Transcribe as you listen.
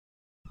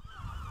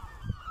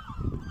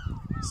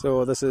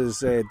So this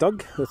is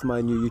Doug with my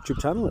new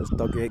YouTube channel. It's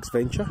Doug X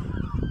Venture,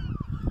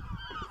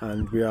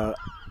 and we are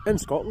in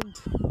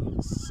Scotland,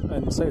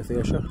 in South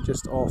Ayrshire,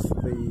 just off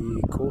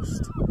the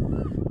coast.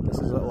 This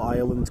is a little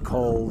island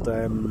called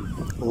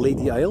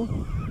Lady Isle.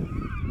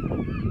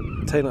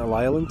 Tiny little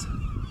island,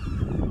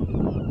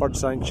 bird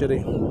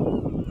sanctuary,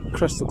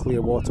 crystal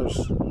clear waters.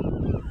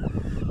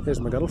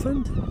 There's my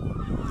girlfriend,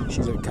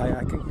 she's out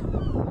kayaking,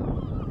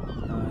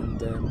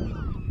 and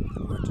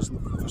we're just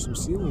looking for some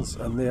seals,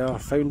 and they are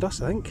found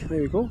us, I think.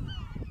 There we go,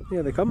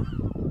 here they come,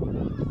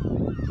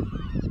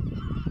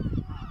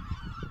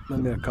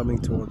 and they're coming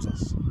towards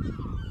us.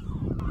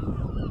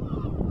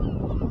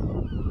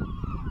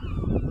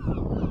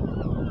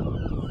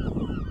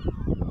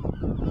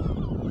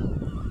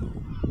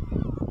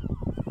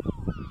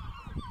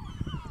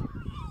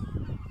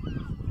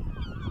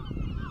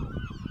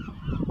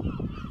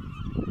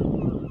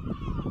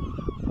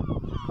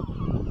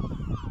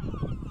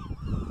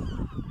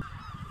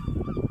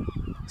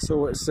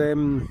 So it's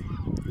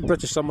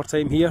British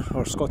summertime here,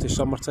 or Scottish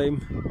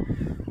summertime,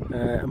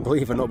 and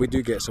believe it or not, we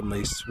do get some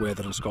nice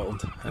weather in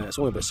Scotland. It's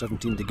only about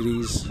 17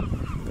 degrees,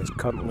 it's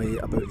currently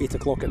about 8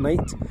 o'clock at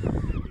night,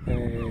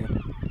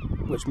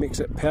 which makes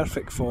it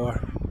perfect for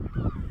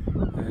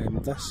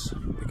this,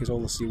 because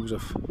all the seals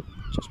have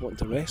just wanted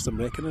to rest, I'm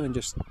reckoning, and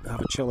just have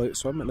a chill out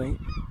swim at night.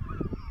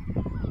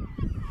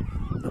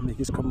 And they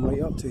just come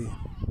right up to you.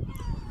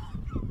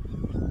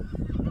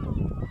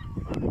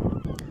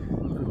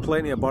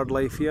 Plenty of bird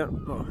life here,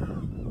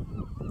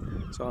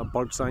 sort of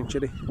bird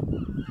sanctuary.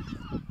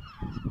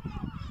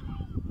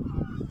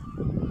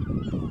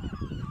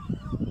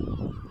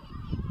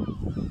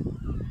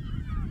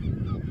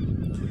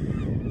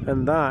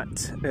 And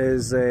that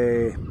is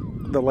the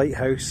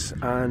lighthouse,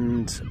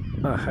 and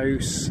a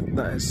house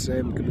that is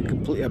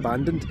completely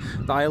abandoned.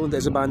 The island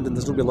is abandoned,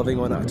 there's nobody living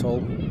on it at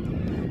all.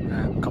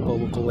 A couple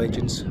of local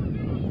legends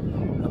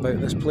about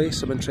this place,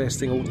 some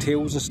interesting old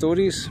tales and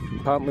stories.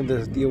 Apparently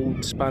the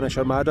old Spanish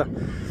Armada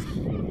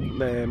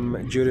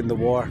during the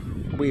war,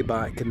 way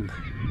back in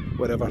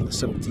whatever, the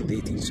 17th,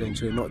 18th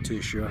century, not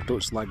too sure,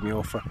 don't slag me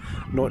off for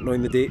not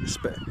knowing the dates,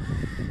 but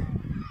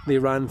they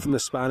ran from the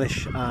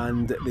Spanish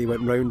and they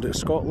went round to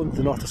Scotland,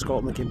 the north of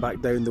Scotland, came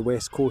back down the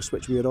west coast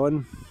which we were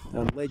on,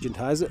 and legend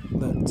has it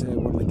that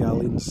one of the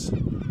galleons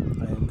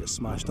got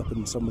smashed up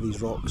in some of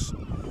these rocks,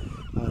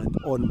 and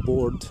on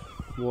board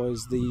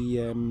was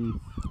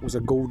a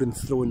golden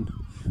throne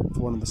for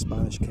one of the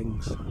Spanish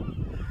kings.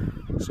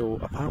 So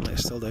apparently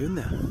it's still down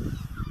there.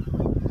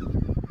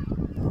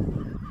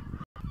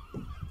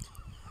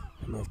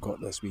 And I've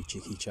got this wee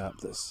cheeky chap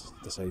that's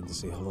decided to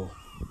say hello.